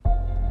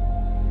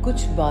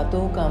कुछ बातों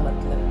का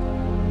मतलब,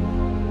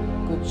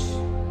 कुछ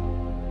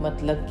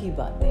मतलब की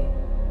बातें।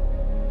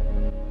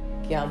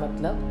 क्या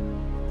मतलब?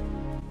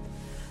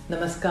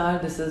 नमस्कार,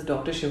 this is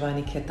doctor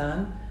Shivani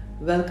Khetan.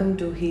 Welcome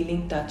to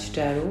healing touch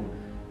tarot,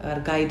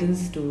 our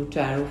guidance to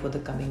tarot for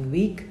the coming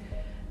week.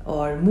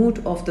 और मूड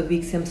ऑफ द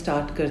वीक से हम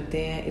स्टार्ट करते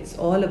हैं. इट्स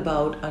ऑल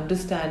अबाउट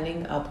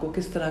अंडरस्टैंडिंग आपको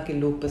किस तरह के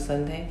लोग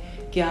पसंद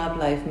हैं, क्या आप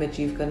लाइफ में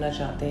अचीव करना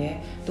चाहते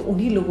हैं, तो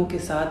उन्हीं लोगों के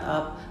साथ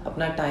आप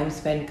अपना टाइम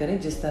स्पेंड करें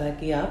जिस तरह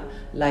की आप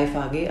लाइफ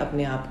आगे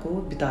अपने आप को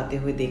बिताते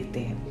हुए देखते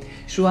हैं.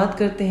 शुरुआत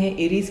करते हैं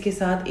एरीज के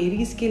साथ.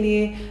 एरीज के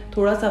लिए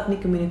थोड़ा सा अपनी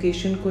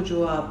कम्युनिकेशन को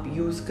जो आप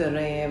यूज़ कर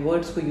रहे हैं,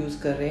 वर्ड्स को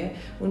यूज़ कर रहे हैं,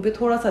 उन पर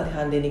थोड़ा सा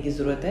ध्यान देने की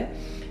ज़रूरत है.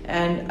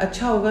 एंड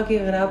अच्छा होगा कि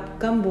अगर आप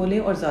कम बोलें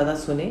और ज़्यादा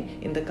सुने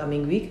इन द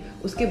कमिंग वीक.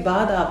 उसके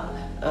बाद आप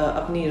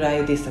अपनी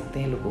राय दे सकते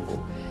हैं लोगों को.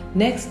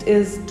 Next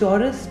is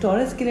taurus.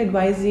 टॉरस के लिए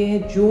एडवाइस ये है,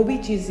 जो भी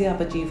चीज़ें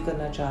आप अचीव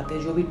करना चाहते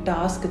हैं, जो भी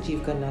टास्क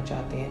अचीव करना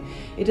चाहते हैं,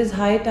 it is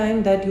high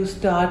time that you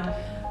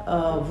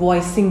start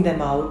voicing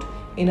them out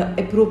in an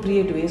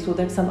appropriate way so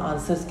that some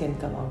answers can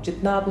come out.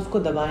 जितना आप उसको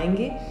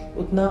दबाएंगे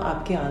उतना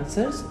आपके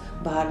आंसर्स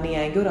बाहर नहीं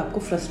आएंगे और आपको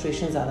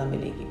फ्रस्ट्रेशन ज़्यादा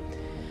मिलेगी.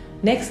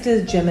 Next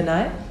is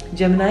Gemini.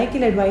 जेमिनाई के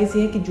लिए एडवाइस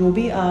ये है कि जो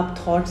भी आप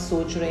थॉट्स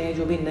सोच रहे हैं,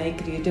 जो भी नए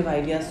क्रिएटिव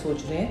आइडियाज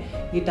सोच रहे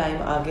हैं, ये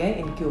टाइम आ गया है,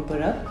 इनके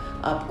ऊपर अब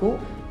आपको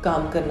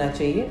काम करना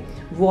चाहिए.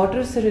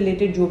 वाटर से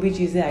रिलेटेड जो भी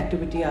चीज़ें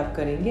एक्टिविटी आप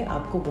करेंगे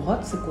आपको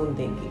बहुत सुकून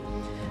देंगी.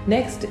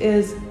 Next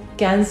is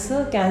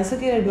cancer. कैंसर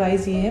की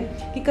एडवाइस ये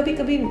है कि कभी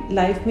कभी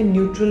लाइफ में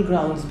न्यूट्रल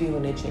ग्राउंड्स भी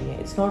होने चाहिए.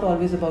 It's not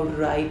always about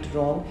right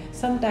wrong,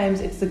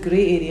 sometimes it's the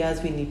grey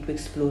areas we need to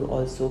explore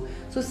also.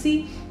 सो सी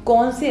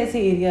कौन से ऐसे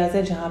एरियाज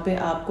हैं जहाँ पे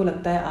आपको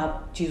लगता है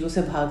आप चीज़ों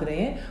से भाग रहे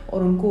हैं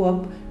और उनको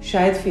अब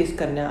शायद फेस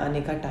करने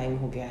आने का टाइम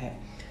हो गया है.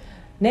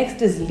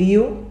 नेक्स्ट इज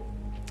लियो.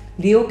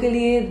 लियो के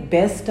लिए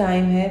बेस्ट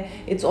टाइम है.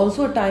 It's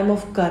also a time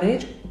of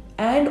courage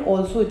and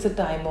also it's a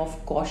time of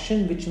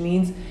caution, which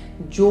means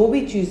जो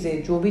भी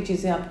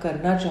चीज़ें आप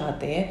करना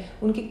चाहते हैं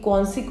उनकी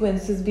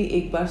कॉन्सिक्वेंसेस भी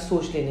एक बार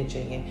सोच लेने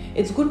चाहिए.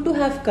 It's good to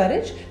have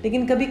courage,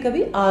 लेकिन कभी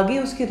कभी आगे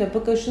उसके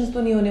रेपरकशंस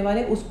तो नहीं होने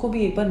वाले, उसको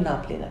भी एक बार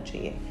नाप लेना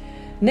चाहिए.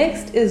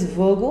 नेक्स्ट इज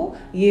वर्गो.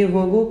 ये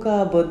वर्गो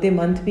का बर्थडे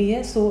मंथ भी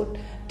है. So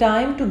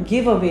time to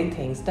give away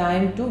things,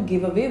 time to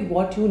give away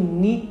what you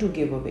need to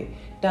give away,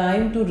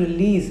 time to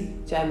release,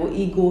 चाहे वो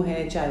ईगो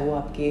है, चाहे वो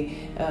आपके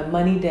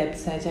मनी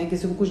डेब्ट्स हैं, चाहे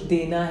किसी को कुछ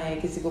देना है,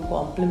 किसी को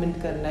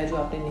कॉम्प्लीमेंट करना है जो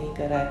आपने नहीं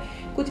करा है.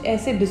 कुछ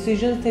ऐसे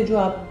डिसीजंस थे जो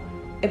आप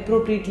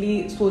अप्रोप्रिएटली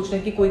सोच रहे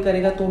हैं कि कोई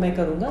करेगा तो मैं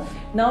करूँगा.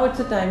 Now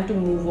it's a time to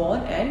move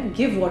on and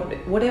give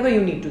whatever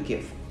you need to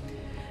give.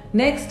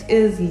 Next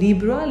is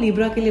Libra.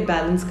 Libra के लिए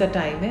बैलेंस का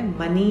टाइम है.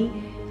 Money,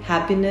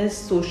 happiness,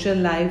 social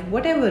life,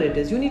 whatever it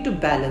is, you need to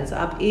balance.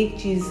 आप एक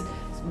चीज़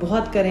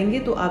बहुत करेंगे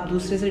तो आप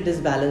दूसरे से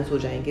डिसबैलेंस हो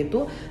जाएंगे.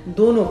 तो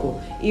दोनों को,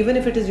 even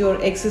if it is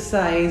your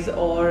exercise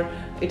और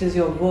it is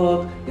your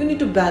work, you need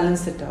to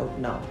balance it out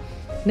now.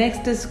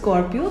 Next is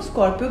Scorpio.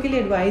 Scorpio के लिए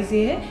एडवाइस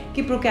ये है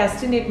कि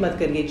प्रोक्रेस्टिनेट मत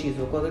करिए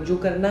चीज़ों को. अगर जो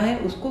करना है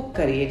उसको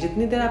करिए.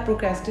 जितनी देर आप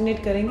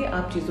प्रोक्रेस्टिनेट करेंगे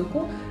आप चीज़ों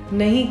को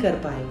नहीं कर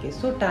पाएंगे.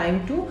 So time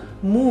to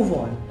move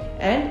on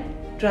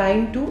and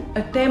trying to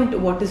attempt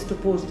what is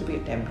supposed to be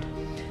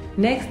attempt.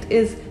 Next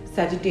is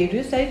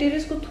Sagittarius.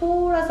 Sagittarius को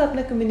थोड़ा सा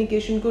अपना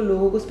कम्युनिकेशन को,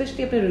 लोगों को,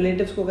 स्पेशली अपने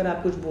रिलेटिव्स को अगर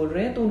आप कुछ बोल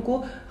रहे हैं तो उनको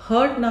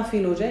हर्ट ना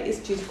फील हो जाए.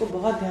 इस चीज़ को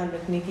बहुत ध्यान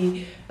रखने की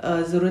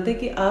ज़रूरत है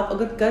कि आप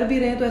अगर कर भी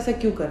रहे हैं तो ऐसा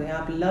क्यों कर रहे हैं.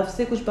 आप लव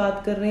से कुछ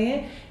बात कर रहे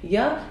हैं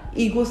या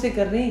ईगो से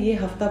कर रहे हैं, ये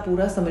हफ्ता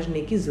पूरा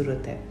समझने की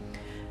ज़रूरत है.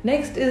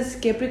 Next is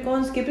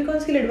Capricorns.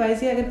 कैप्रिकॉन्स के लिए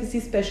एडवाइस है, अगर किसी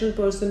स्पेशल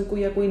पर्सन को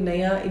या कोई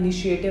नया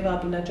इनिशिएटिव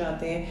आप लेना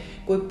चाहते हैं,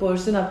 कोई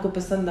पर्सन आपको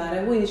पसंद आ रहा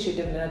है, वो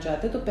इनिशिएटिव लेना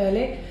चाहते हैं, तो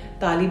पहले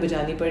ताली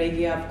बजानी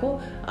पड़ेगी आपको.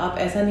 आप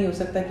ऐसा नहीं हो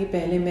सकता कि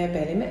पहले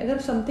मैं. अगर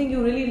something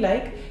you really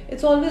like,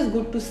 it's always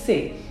good to say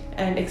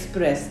and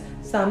express.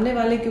 सामने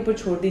वाले के ऊपर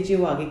छोड़ दीजिए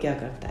वो आगे क्या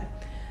करता है.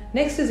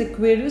 Next is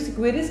Aquarius.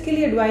 एक्वेरियस के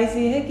लिए एडवाइस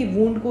ये है कि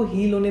वुंड को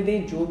हील होने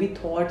दें. जो भी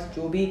थॉट्स,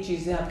 जो भी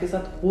चीज़ें आपके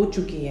साथ हो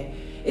चुकी हैं,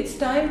 it's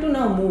time to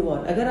now move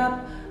on. अगर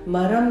आप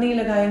मरहम नहीं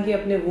लगाएंगे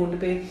अपने वुंड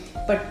पे,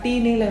 पट्टी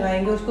नहीं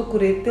लगाएंगे, उसको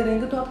कुरेदते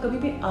रहेंगे, तो आप कभी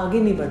भी आगे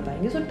नहीं बढ़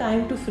पाएंगे. So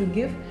time to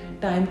forgive,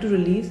 time to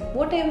release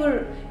whatever,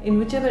 in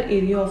whichever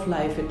area of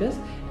life it is,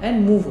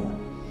 and move on.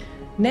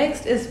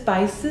 Next is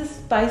Pisces.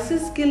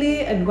 Pisces के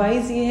लिए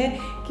एडवाइस ये है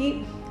कि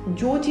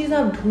जो चीज़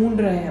आप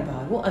ढूंढ रहे हैं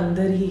बाहर, वो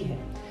अंदर ही है.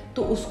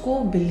 तो उसको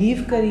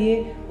बिलीव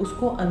करिए,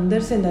 उसको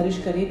अंदर से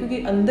नरिश करिए,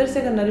 क्योंकि अंदर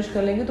से अगर नरिश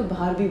कर लेंगे तो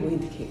बाहर भी वही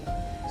दिखेगा.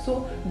 सो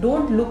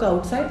डोंट लुक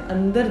आउटसाइड,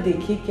 अंदर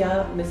देखिए क्या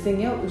मिसिंग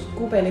है,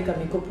 उसको पहले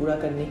कमी को पूरा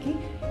करने की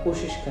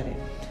कोशिश करें.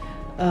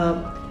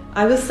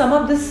 I will sum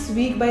up this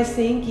week by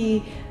saying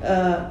कि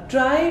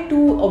ट्राई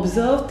टू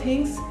ऑब्जर्व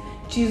थिंग्स.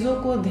 चीज़ों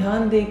को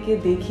ध्यान दे के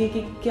देखिए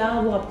कि क्या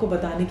वो आपको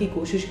बताने की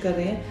कोशिश कर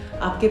रहे हैं.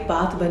 आपके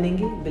पाथ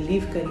बनेंगे,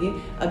 बिलीव करिए.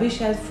 अभी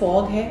शायद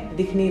फॉग है,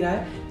 दिख नहीं रहा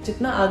है.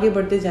 जितना आगे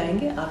बढ़ते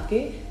जाएंगे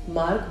आपके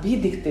मार्ग भी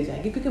दिखते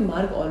जाएंगे, क्योंकि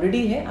मार्ग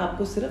ऑलरेडी है,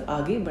 आपको सिर्फ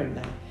आगे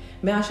बढ़ना है.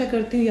 मैं आशा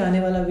करती हूँ ये आने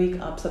वाला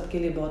वीक आप सबके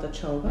लिए बहुत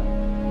अच्छा होगा.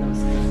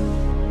 नमस्कार.